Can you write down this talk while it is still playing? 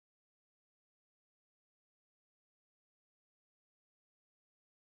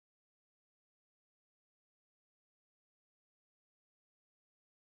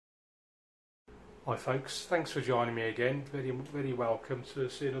Hi folks, thanks for joining me again. Very welcome to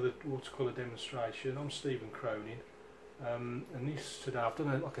see another watercolour demonstration. I'm Stephen Cronin, and this today I've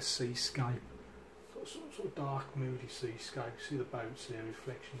done like a seascape, sort of dark, moody seascape. See the boats here,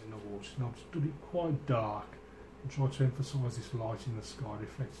 reflections in the water. And I've just done it quite dark and tried to emphasise this light in the sky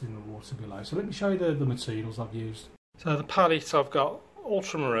reflected in the water below. So let me show you the materials I've used. So the palette I've got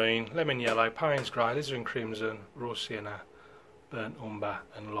ultramarine, lemon yellow, Payne's grey, alizarin crimson, raw sienna, burnt umber,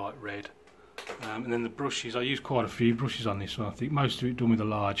 and light red. And then the brushes, I used quite a few brushes on this one. I think most of it done with a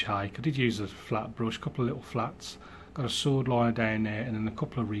large hake. I did use a flat brush, a couple of little flats, got a sword liner down there, and then a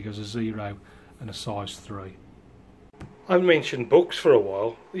couple of riggers, a 0 and a size 3. I haven't mentioned books for a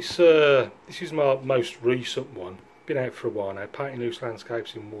while. This is my most recent one. Been out for a while now, painting loose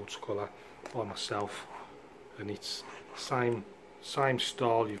landscapes in watercolour by myself, and it's same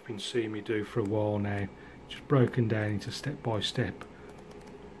style you've been seeing me do for a while now, just broken down into step-by-step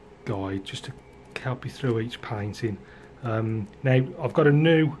guide just to help you through each painting. Now I've got a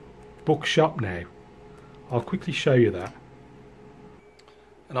new bookshop now. I'll quickly show you that.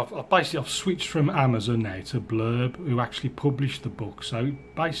 And I've switched from Amazon now to Blurb, who actually publish the book. So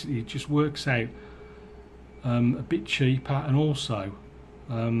basically it just works out a bit cheaper, and also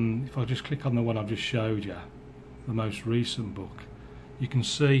if I just click on the one I've just showed you, the most recent book, you can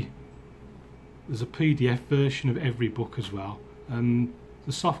see there's a PDF version of every book as well.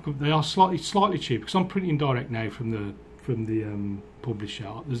 The soft, they are slightly cheaper because I'm printing direct now from the publisher.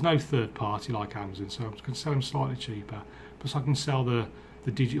 There's no third party like Amazon, so I can sell them slightly cheaper. Plus I can sell the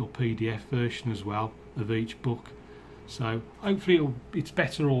digital PDF version as well of each book. So hopefully it's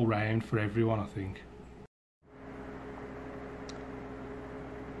better all round for everyone, I think.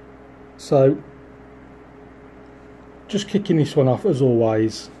 So just kicking this one off as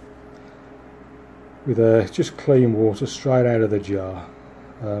always with just clean water straight out of the jar.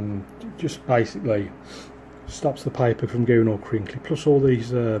 Just basically stops the paper from going all crinkly, plus all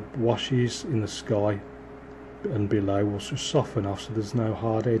these washes in the sky and below will just soften off so there's no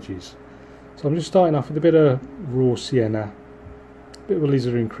hard edges. So I'm just starting off with a bit of raw sienna, a bit of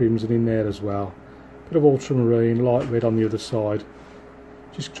alizarin crimson in there as well, a bit of ultramarine, light red on the other side,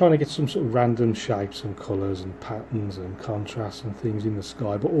 just trying to get some sort of random shapes and colours and patterns and contrasts and things in the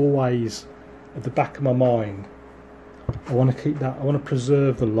sky, but always at the back of my mind I want to keep that, I want to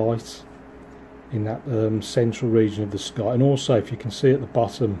preserve the light in that central region of the sky. And also, if you can see at the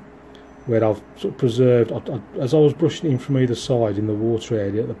bottom where I've sort of preserved, as I was brushing in from either side in the water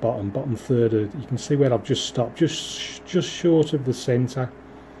area at the bottom third, you can see where I've just stopped, just short of the centre.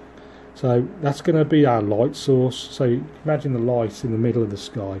 So that's going to be our light source. So imagine the light in the middle of the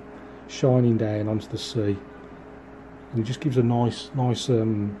sky shining down onto the sea, and it just gives a nice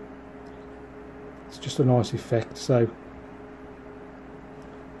it's just a nice effect. So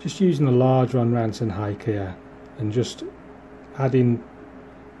just using a large Ron Ranson hake here and just adding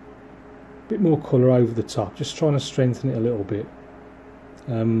a bit more colour over the top, just trying to strengthen it a little bit.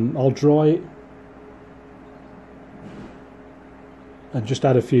 I'll dry it and just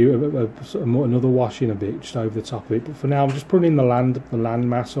add a few another wash in a bit just over the top of it, but for now I'm just putting in the land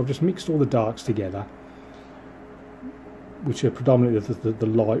mass. So I've just mixed all the darks together, which are predominantly the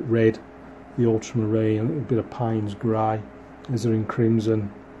light red, the ultramarine, a little bit of Payne's grey, alizarin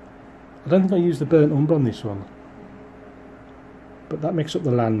crimson. I don't think I used the burnt umber on this one, but that makes up the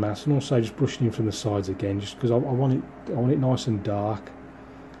landmass. And also just brushing in from the sides again, just because I want it nice and dark,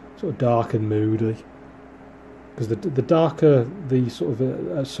 sort of dark and moody. Because the darker the sort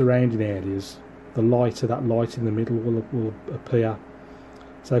of surrounding areas, the lighter that light in the middle will appear.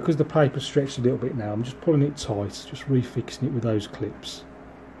 So because the paper's stretched a little bit now, I'm just pulling it tight, just refixing it with those clips,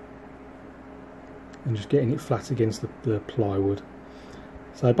 and just getting it flat against the plywood.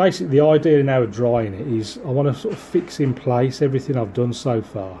 So basically the idea now of drying it is I want to sort of fix in place everything I've done so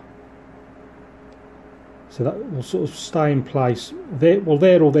far. So that will sort of stay in place there, well,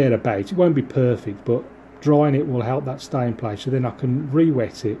 there or thereabouts. It won't be perfect, but drying it will help that stay in place. So then I can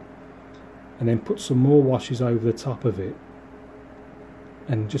re-wet it and then put some more washes over the top of it,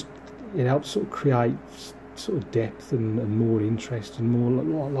 and just it helps sort of create sort of depth and more interest and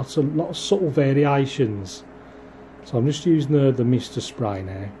more lots of subtle variations. So I'm just using the mister spray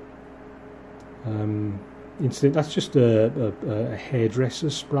now. That's just a hairdresser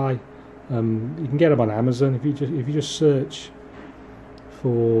spray. You can get them on Amazon if you just search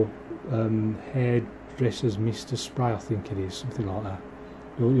for hairdresser's mister spray, I think it is, something like that.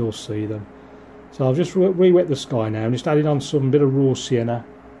 You'll see them. So I've just re-wet the sky now and just added on some bit of raw sienna,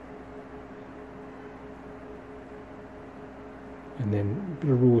 and then a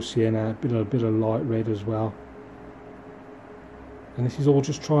bit of raw sienna, a bit of light red as well. And this is all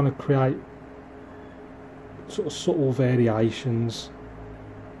just trying to create sort of subtle variations.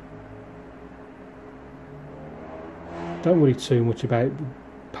 Don't worry too much about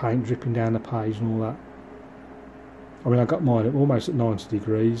paint dripping down the page and all that. I mean, I got mine almost at 90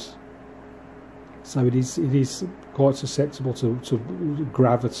 degrees, so it is quite susceptible to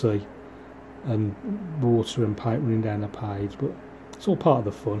gravity and water and paint running down the page, but it's all part of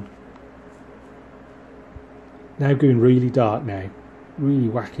the fun. Now going really dark now, really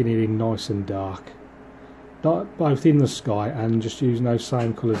whacking it in nice and dark, both in the sky and just using those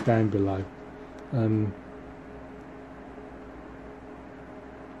same colours down below.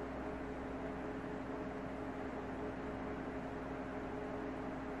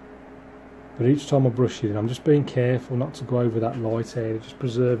 But each time I brush it in, I'm just being careful not to go over that light area, just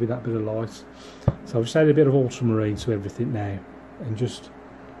preserving that bit of light. So I've just added a bit of ultramarine to everything now, and just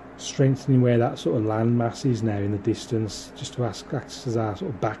strengthening where that sort of land mass is now in the distance, just to act as our sort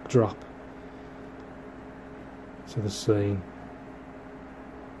of backdrop to the scene.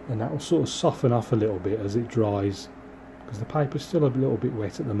 And that will sort of soften off a little bit as it dries, because the paper's still a little bit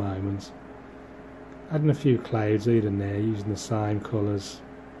wet at the moment. Adding a few clouds here and there using the same colours.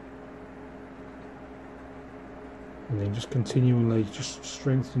 And then just continually just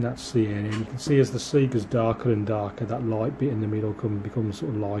strengthening that sea area. And you can see as the sea goes darker and darker, that light bit in the middle becomes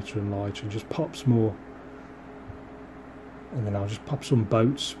sort of lighter and lighter and just pops more. And then I'll just pop some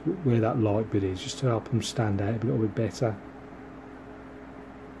boats where that light bit is, just to help them stand out a little bit better.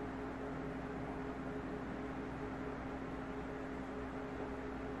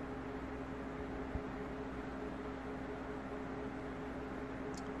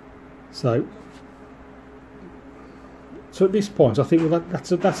 So at this point, I think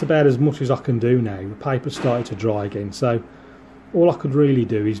that's about as much as I can do now. The paper's started to dry again, so all I could really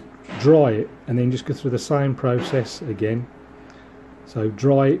do is dry it and then just go through the same process again. So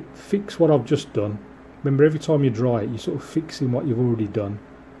dry it, fix what I've just done. Remember, every time you dry it, you're sort of fixing what you've already done,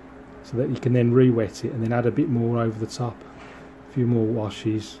 so that you can then re-wet it and then add a bit more over the top, a few more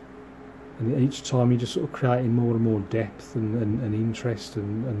washes. And each time you're just sort of creating more and more depth and interest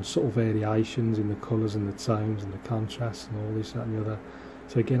and subtle variations in the colours and the tones and the contrast and all this, that and the other.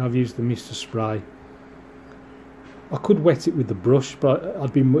 So again, I've used the mister spray. I could wet it with the brush, but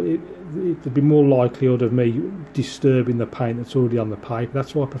it'd be more likelihood of me disturbing the paint that's already on the paper.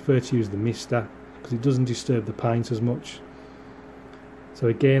 That's why I prefer to use the mister, because it doesn't disturb the paint as much. So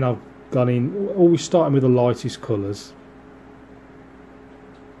again, I've gone in, always starting with the lightest colours.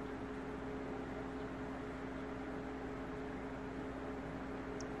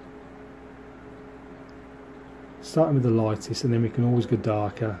 Starting with the lightest, and then we can always go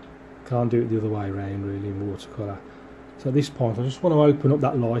darker. Can't do it the other way around really in watercolour. So at this point I just want to open up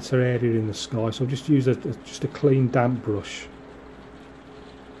that lighter area in the sky, so I've just used just a clean damp brush,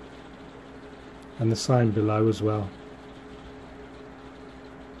 and the same below as well.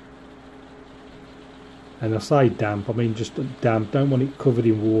 And I say damp, I mean just damp, don't want it covered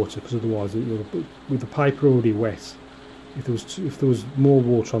in water, because otherwise with the paper already wet, if there was more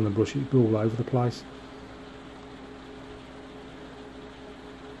water on the brush it'd be all over the place.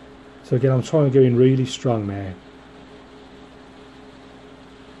 So again, I'm trying to go in really strong now.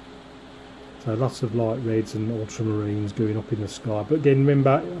 So lots of light reds and ultramarines going up in the sky. But again, remember,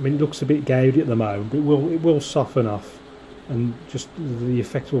 I mean, it looks a bit gaudy at the moment, but it will soften off, and just the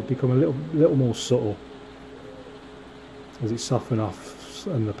effect will become a little more subtle as it softens off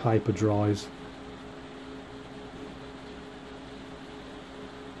and the paper dries.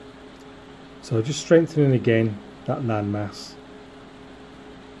 So just strengthening again that landmass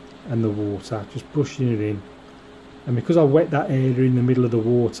and the water, just brushing it in. And because I wet that area in the middle of the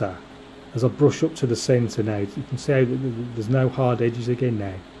water, as I brush up to the centre now, you can see how there's no hard edges again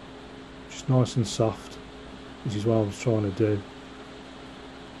now, just nice and soft, which is what I was trying to do.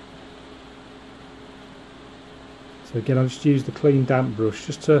 So again, I just use the clean damp brush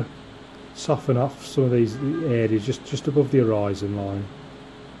just to soften off some of these areas just above the horizon line,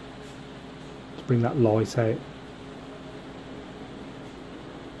 to bring that light out.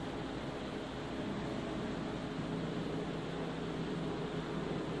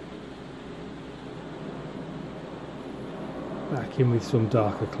 Back in with some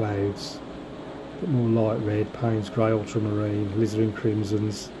darker clouds, a bit more light red, Payne's grey, ultramarine, alizarin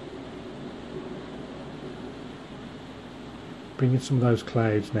crimsons. Bringing some of those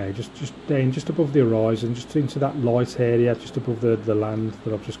clouds now, just down, just above the horizon, just into that light area, just above the land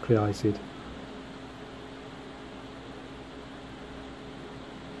that I've just created.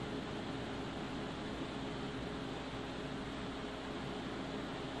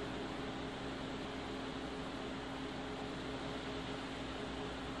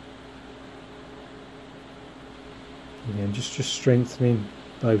 And just strengthening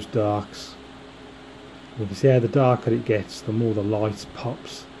those darks. You can see how the darker it gets, the more the light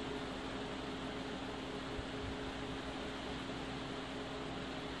pops.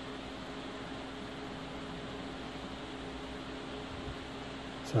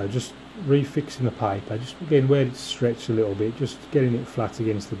 So just refixing the paper, just again where it's stretched a little bit, just getting it flat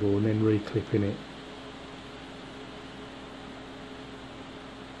against the board and then re-clipping it.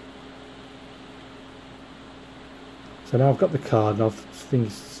 So now I've got the card and I think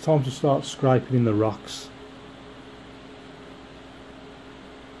it's time to start scraping in the rocks.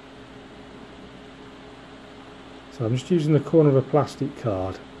 So I'm just using the corner of a plastic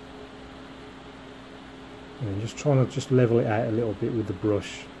card and just trying to just level it out a little bit with the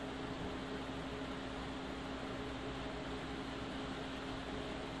brush.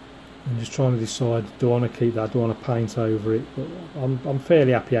 And just trying to decide, do I want to keep that, do I want to paint over it? But I'm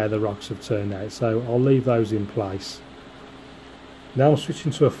fairly happy how the rocks have turned out, so I'll leave those in place. Now I'm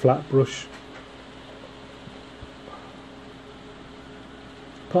switching to a flat brush.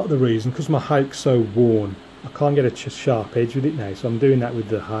 Part of the reason, because my hake's so worn, I can't get a sharp edge with it now, so I'm doing that with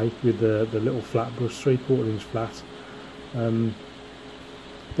the hake, with the little flat brush, 3/4 inch flat. The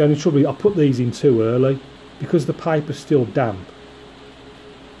only trouble is I put these in too early, because the paper's still damp.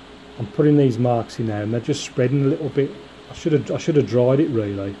 I'm putting these marks in now and they're just spreading a little bit. I should have dried it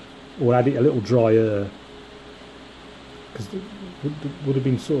really, or had it a little drier, because it would have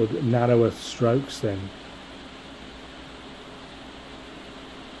been sort of narrower strokes then.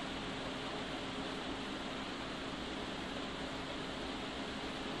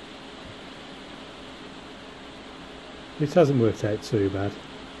 This hasn't worked out too bad.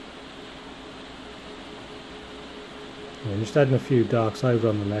 Yeah, just adding a few darks over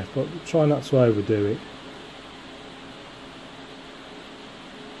on the left, but try not to overdo it.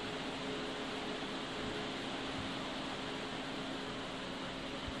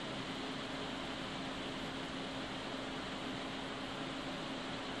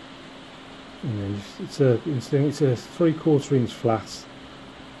 And then it's a 3/4 inch flat,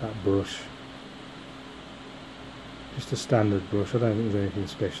 that brush. Just a standard brush. I don't think there's anything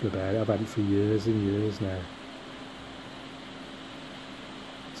special about it. I've had it for years and years now.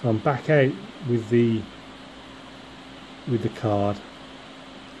 So I'm back out with the card,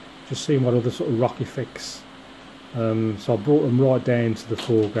 just seeing what other sort of rock effects. So I brought them right down to the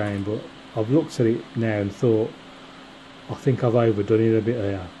foreground, but I've looked at it now and thought, I think I've overdone it a bit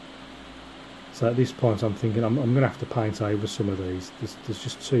here. So at this point I'm thinking I'm going to have to paint over some of these. There's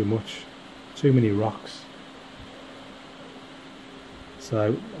just too many rocks.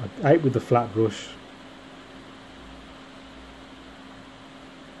 So out with the flat brush.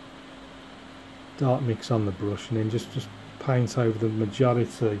 Dark mix on the brush, and then just paint over the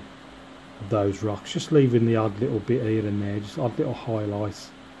majority of those rocks, just leaving the odd little bit here and there, just odd little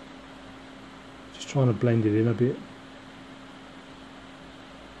highlights, just trying to blend it in a bit.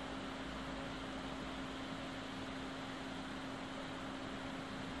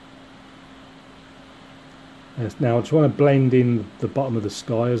 Now I just want to blend in the bottom of the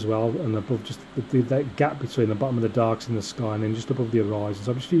sky as well, and above, just that gap between the bottom of the darks in the sky and then just above the horizon.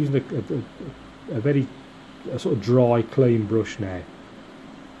 So I'm just using a very sort of dry, clean brush now,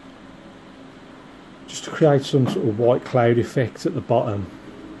 just to create some sort of white cloud effect at the bottom,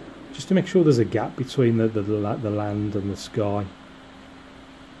 just to make sure there's a gap between the land and the sky.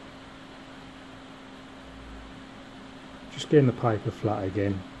 Just getting the paper flat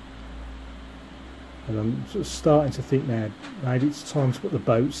again, and I'm sort of starting to think now, maybe it's time to put the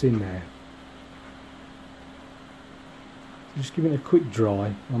boats in there. Just giving it a quick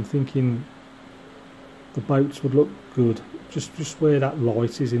dry. I'm thinking the boats would look good just where that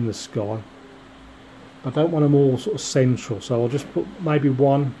light is in the sky. I don't want them all sort of central, so I'll just put maybe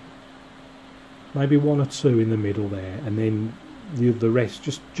one or two in the middle there, and then the rest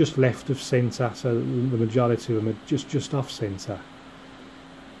just left of centre, so the majority of them are just off centre.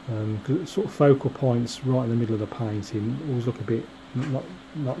 Because sort of focal points right in the middle of the painting always look a bit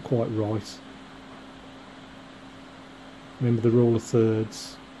not quite right. Remember the rule of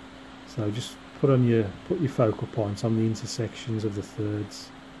thirds, so just put your focal points on the intersections of the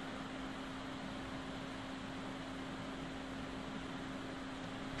thirds.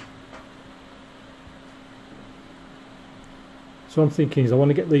 So I'm thinking is I want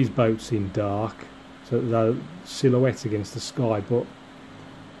to get these boats in dark, so they're silhouette against the sky, but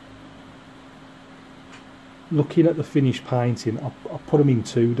looking at the finished painting, I put them in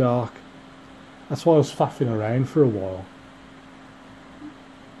too dark. That's why I was faffing around for a while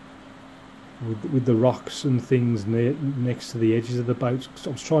with the rocks and things next to the edges of the boats. I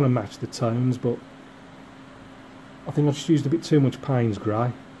was trying to match the tones, but I think I just used a bit too much Payne's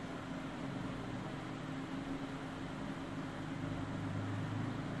grey.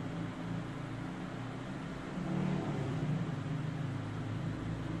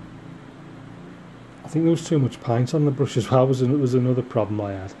 I think there was too much paint on the brush as well, was another problem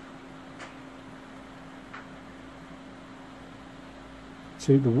I had. I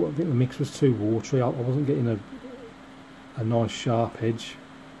think the mix was too watery. I wasn't getting a nice sharp edge.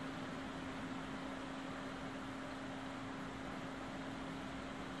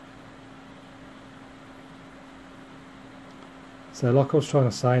 So like I was trying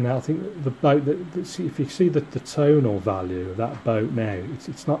to say now, I think the boat, if you see the tonal value of that boat now,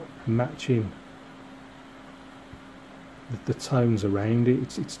 it's not matching the tones around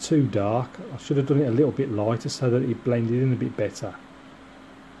it. It's too dark. I should have done it a little bit lighter so that it blended in a bit better.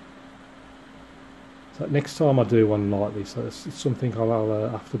 So next time I do one like this, it's something I'll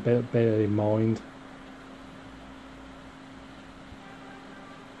have to bear in mind.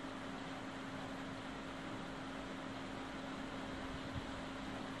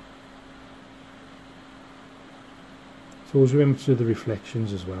 So always remember to do the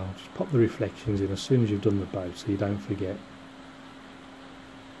reflections as well. Just pop the reflections in as soon as you've done the boat so you don't forget.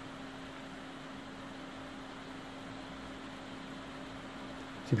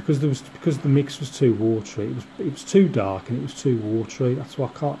 See, because the mix was too watery, it was too dark and it was too watery. That's why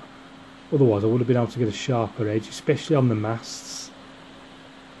I can't. Otherwise, I would have been able to get a sharper edge, especially on the masts,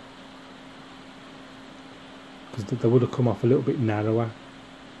 because they would have come off a little bit narrower.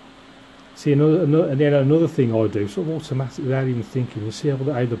 See, another thing I do, sort of automatically without even thinking, you see how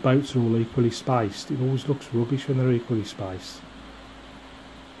the boats are all equally spaced. It always looks rubbish when they're equally spaced.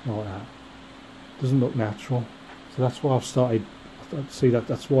 Like that. Doesn't look natural. So that's why I've started, see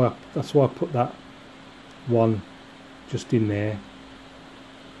that's why I put that one just in there.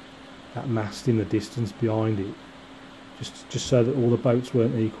 That mast in the distance behind it. Just so that all the boats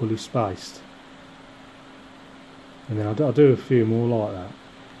weren't equally spaced. And then I'll do a few more like that.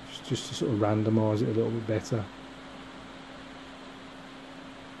 Just to sort of randomise it a little bit better.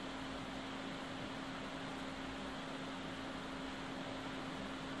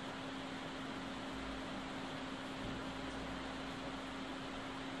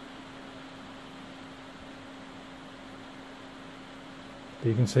 But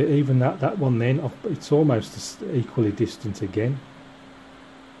you can see even that one then, it's almost equally distant again.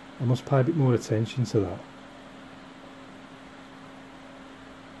 I must pay a bit more attention to that.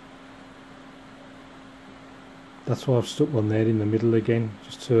 That's why I've stuck one there in the middle again,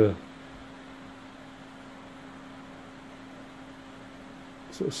 just to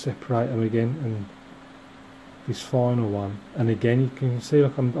sort of separate them again, and this final one. And again, you can see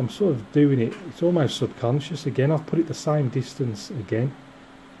like I'm sort of doing it, it's almost subconscious again. I've put it the same distance again.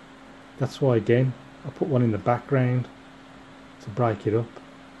 That's why again, I put one in the background to break it up.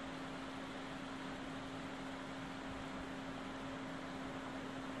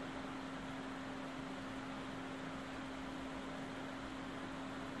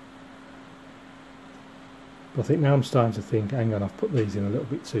 But I think now I'm starting to think, hang on, I've put these in a little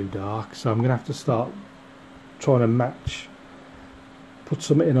bit too dark, so I'm going to have to start trying to match, put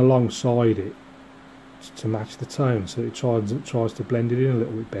something in alongside it to match the tone, so it tries to blend it in a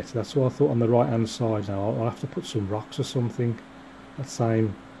little bit better. That's what I thought on the right hand side. Now I'll have to put some rocks or something, that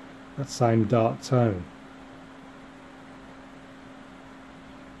same dark tone.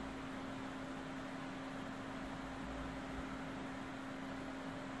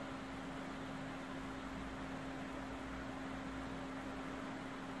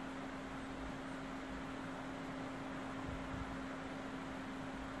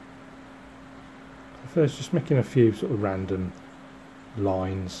 First, just making a few sort of random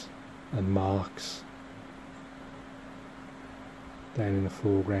lines and marks down in the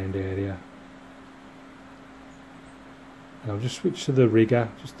foreground area, and I'll just switch to the rigger,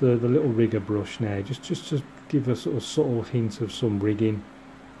 just the little rigger brush now, just to give a sort of subtle hint of some rigging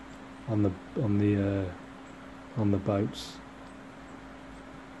on the boats.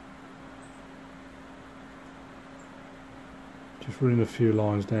 Just running a few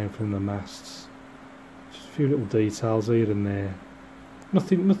lines down from the masts. A few little details here and there.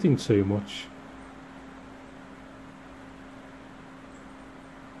 Nothing too much.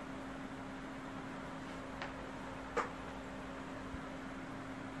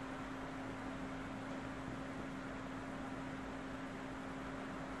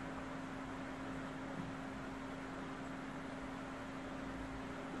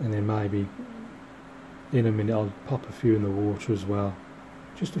 And then maybe in a minute I'll pop a few in the water as well.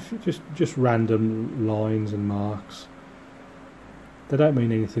 Just random lines and marks. They don't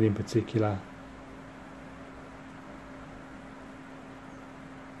mean anything in particular.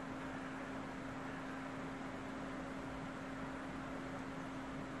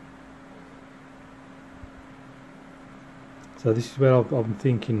 So this is where I'm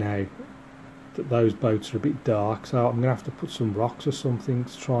thinking now that those boats are a bit dark, so I'm going to have to put some rocks or something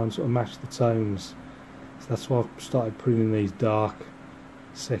to try and sort of match the tones. So that's why I've started putting in these dark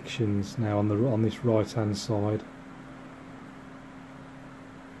sections now on this right hand side.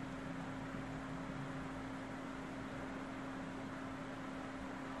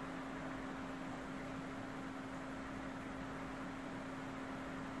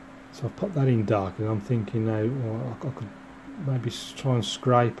 So I've put that in dark, and I'm thinking now, well, I could maybe try and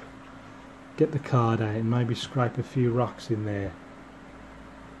scrape, get the card out and maybe scrape a few rocks in there.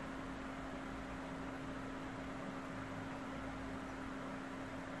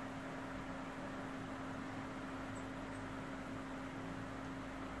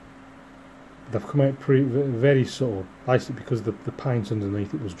 They've come out very subtle, basically because the paint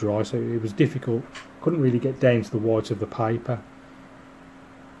underneath it was dry, so it was difficult. Couldn't really get down to the white of the paper.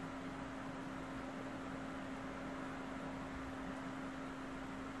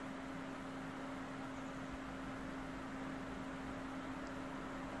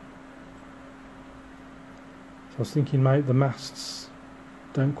 So I was thinking, mate, the masts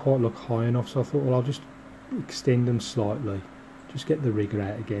don't quite look high enough, so I thought, well, I'll just extend them slightly, just get the rigger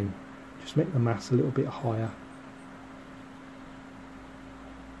out again. Just make the mast a little bit higher.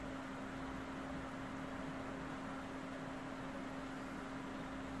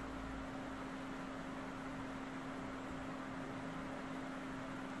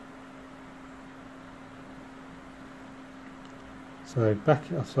 So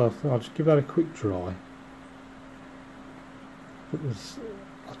I'll just give that a quick dry.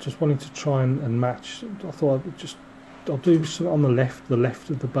 I just wanted to try and match. I thought I'll do something on the left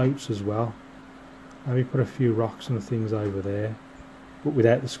of the boats as well. Maybe put a few rocks and things over there, but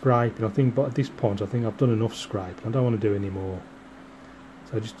without the scraping. I think, but at this point, I think I've done enough scraping. I don't want to do any more.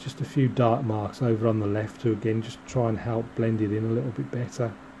 So just a few dark marks over on the left to again just try and help blend it in a little bit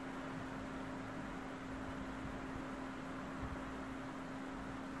better.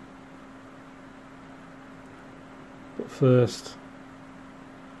 But first,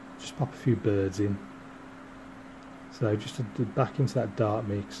 just pop a few birds in. So just to back into that dark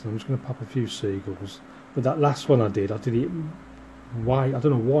mix, I'm just going to pop a few seagulls. But that last one I did it I don't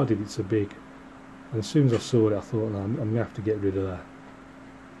know why I did it so big. And as soon as I saw it, I thought, no, I'm going to have to get rid of that.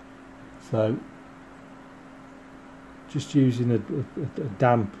 So just using a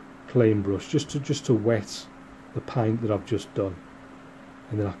damp clean brush just to wet the paint that I've just done,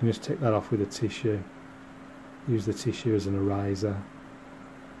 and then I can just take that off with a tissue. Use the tissue as an eraser.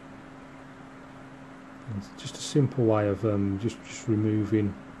 And just a simple way of just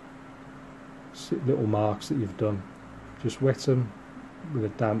removing little marks that you've done. Just wet them with a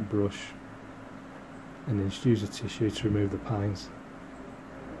damp brush, and then just use a tissue to remove the paint.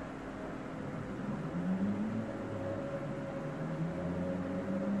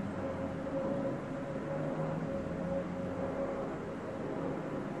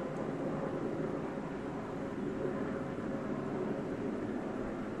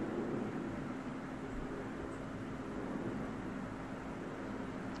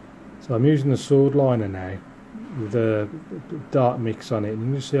 So I'm using the sword liner now with a dark mix on it,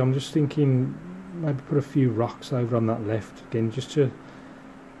 and you see I'm just thinking maybe put a few rocks over on that left again, just to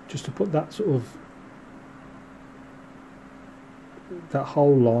put that sort of that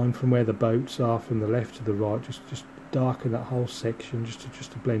whole line from where the boats are from the left to the right, just darken that whole section just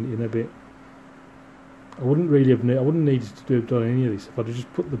to blend it in a bit. I wouldn't need to have done any of this if I'd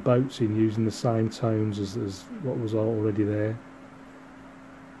just put the boats in using the same tones as what was already there.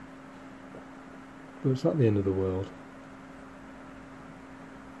 But it's not the end of the world.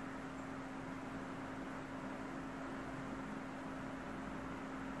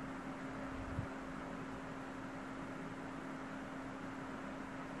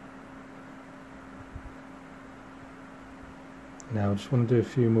 Now I just want to do a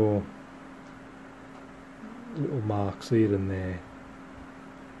few more little marks here and there,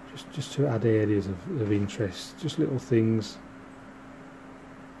 just to add areas of interest, just little things.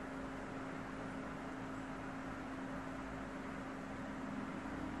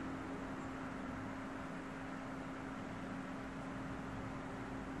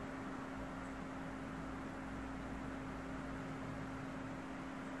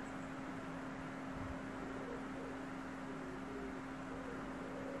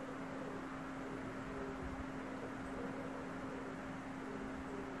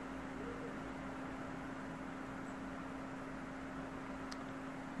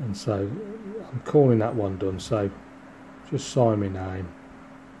 And so I'm calling that one done, so just sign my name,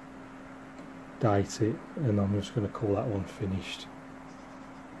 date it, and I'm just going to call that one finished.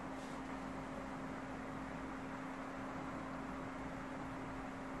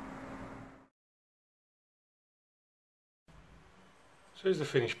 So here's the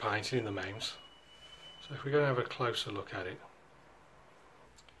finished painting in the mounts. So if we're going to have a closer look at it.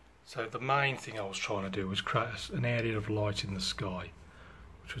 So the main thing I was trying to do was create an area of light in the sky,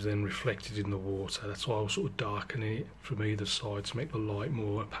 which was then reflected in the water. That's why I was sort of darkening it from either side to make the light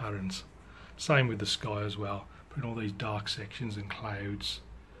more apparent. Same with the sky as well, putting all these dark sections and clouds,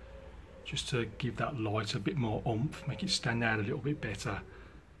 just to give that light a bit more oomph, make it stand out a little bit better.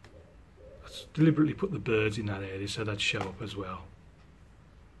 I deliberately put the birds in that area so they'd show up as well.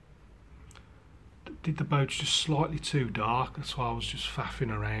 Did the boats just slightly too dark, that's why I was just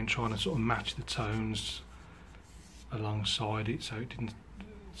faffing around trying to sort of match the tones alongside it, so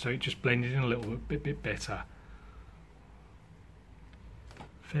it just blended in a little bit better.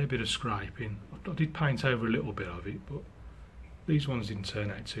 Fair bit of scraping. I did paint over a little bit of it, but these ones didn't turn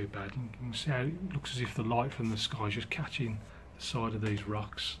out too bad. You can see how it looks as if the light from the sky is just catching the side of these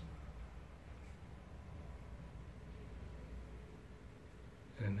rocks.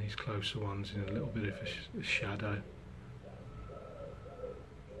 And these closer ones in a little bit of a shadow.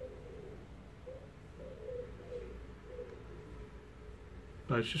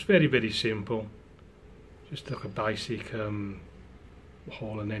 But it's just very simple. Just like a basic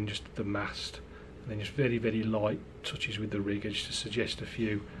hull and then just the mast. And then just very light touches with the rigger just to suggest a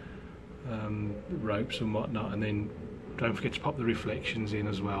few ropes and whatnot. And then don't forget to pop the reflections in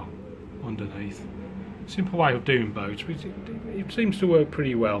as well underneath. Simple way of doing boats, but it seems to work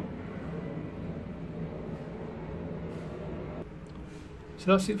pretty well.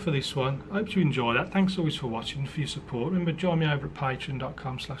 So that's it for this one. I hope you enjoy that. Thanks always for watching, for your support. Remember, join me over at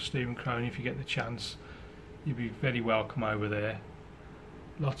patreon.com/StephenCroney if you get the chance. You'll be very welcome over there.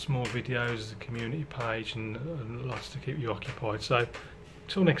 Lots more videos, the community page, and lots to keep you occupied. So,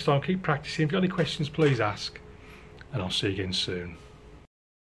 till next time, keep practicing. If you've got any questions, please ask, and I'll see you again soon.